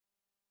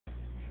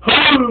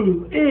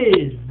Who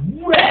is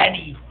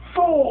ready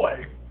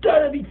for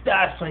WWE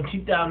Fastlane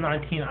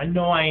 2019? I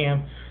know I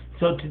am.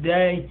 So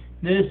today,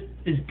 this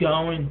is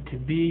going to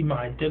be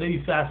my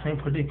WWE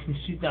Fastlane Predictions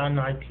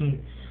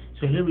 2019.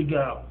 So here we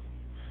go.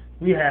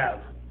 We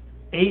have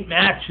 8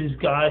 matches,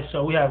 guys.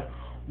 So we have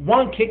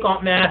one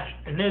kickoff match,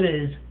 and it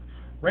is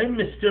Rey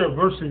Mysterio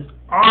versus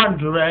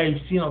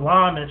Andre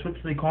Cien, which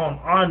they call him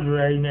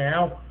Andre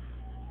now.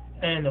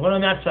 And the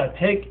winning match I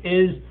pick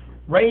is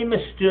Rey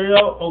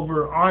Mysterio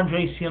over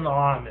Andre Cien.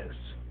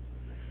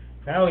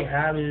 Now we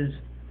have is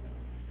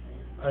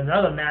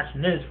another match,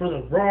 and this is for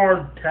the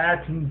Raw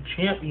Tag Team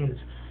Champions.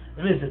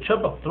 And it is a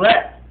triple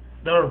threat.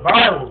 The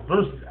Revivals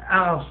versus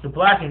Aleister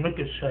Black and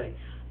Ricochet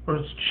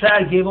versus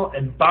Chad Gable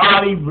and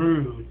Bobby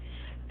Roode.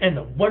 And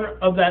the winner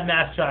of that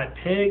match that I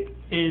pick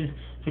is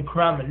to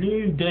crown the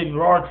new WWE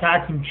Raw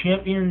Tag Team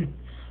Champion,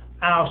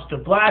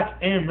 Aleister Black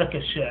and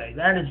Ricochet.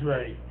 That is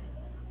right.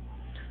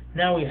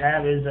 Now we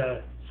have is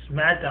a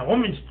SmackDown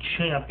Women's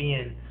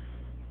Champion.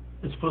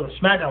 It's for the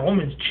SmackDown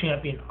Women's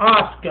Champion,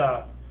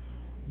 Asuka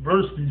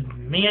versus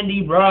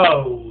Mandy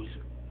Rose.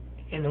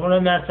 And the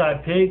winner match I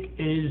pick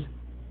is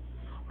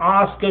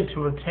Asuka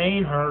to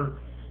retain her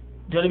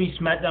WWE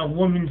SmackDown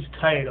Women's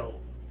title.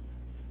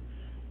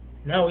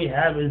 Now we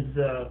have is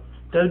the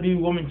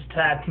WWE Women's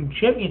Tag Team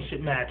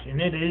Championship match,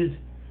 and it is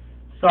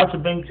Sasha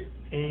Banks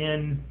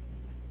and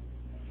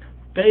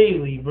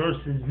Bayley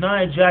versus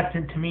Nia Jax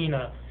and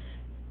Tamina.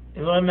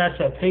 The only match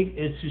I pick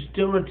is to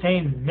still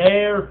retain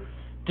their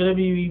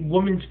WWE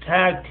Women's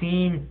Tag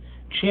Team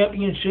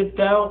Championship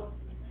belt,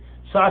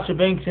 Sasha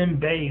Banks and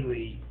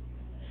Bayley.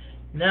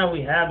 Now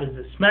we have is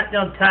the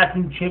SmackDown Tag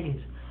Team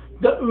Champions,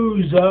 the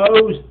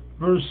Usos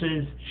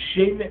versus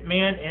Shane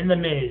McMahon and The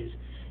Miz.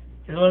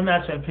 And the only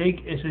match I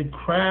pick is to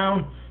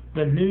crown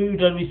the new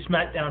WWE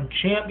SmackDown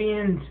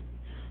Champions,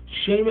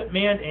 Shane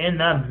McMahon and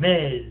The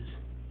Miz.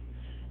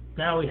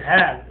 Now we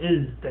have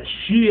is the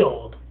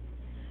Shield,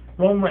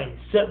 Roman Reigns,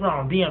 Seth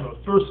Rollins, Dean Ambrose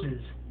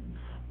versus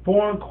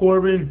Baron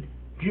Corbin,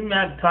 Drew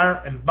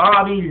McIntyre, and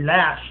Bobby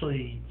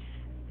Lashley.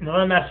 And the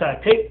only match I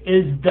pick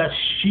is the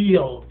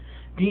Shield,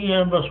 Dean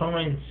Ambrose, Roman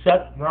Reigns,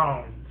 Seth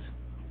Rollins.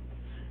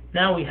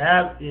 Now we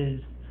have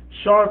is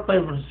Charlotte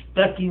Flair versus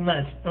Becky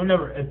Lynch.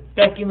 Remember, if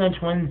Becky Lynch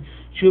wins,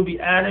 she'll be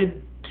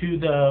added to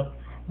the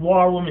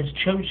Raw Women's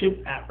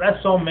Championship at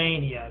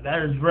WrestleMania.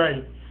 That is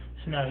right.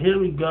 So now here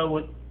we go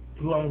with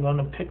who I'm going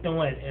to pick to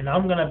win. And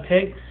I'm going to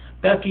pick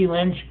Becky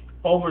Lynch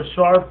over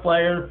Charlotte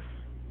Flair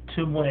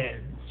to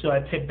win. So I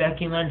picked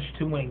Becky Lynch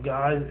to win,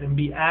 guys, and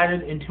be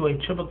added into a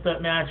triple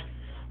threat match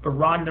for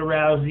Ronda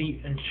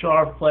Rousey and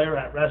Charlotte Flair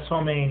at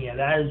WrestleMania.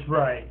 That is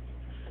right.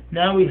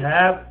 Now we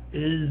have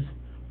is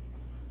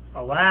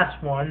a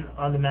last one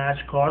on the match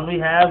card. We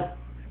have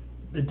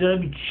the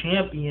WWE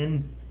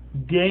Champion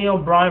Daniel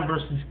Bryan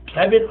versus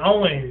Kevin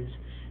Owens.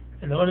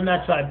 And the only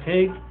match I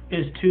picked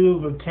is to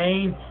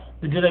retain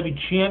the WWE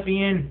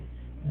Champion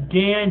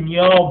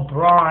Daniel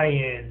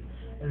Bryan.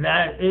 And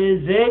that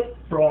is it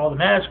for all the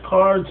match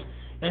cards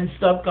and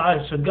stuff,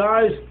 guys. So,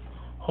 guys,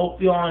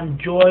 hope you all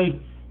enjoy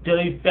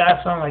WWE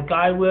Fastlane like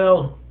I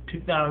will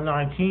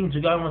 2019.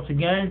 So, guys, once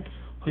again,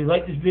 please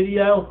like this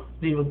video,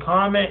 leave a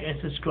comment, and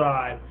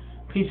subscribe.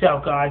 Peace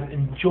out, guys.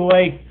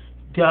 Enjoy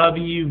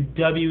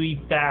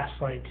WWE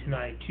Fastlane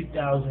tonight,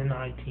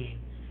 2019.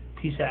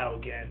 Peace out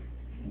again.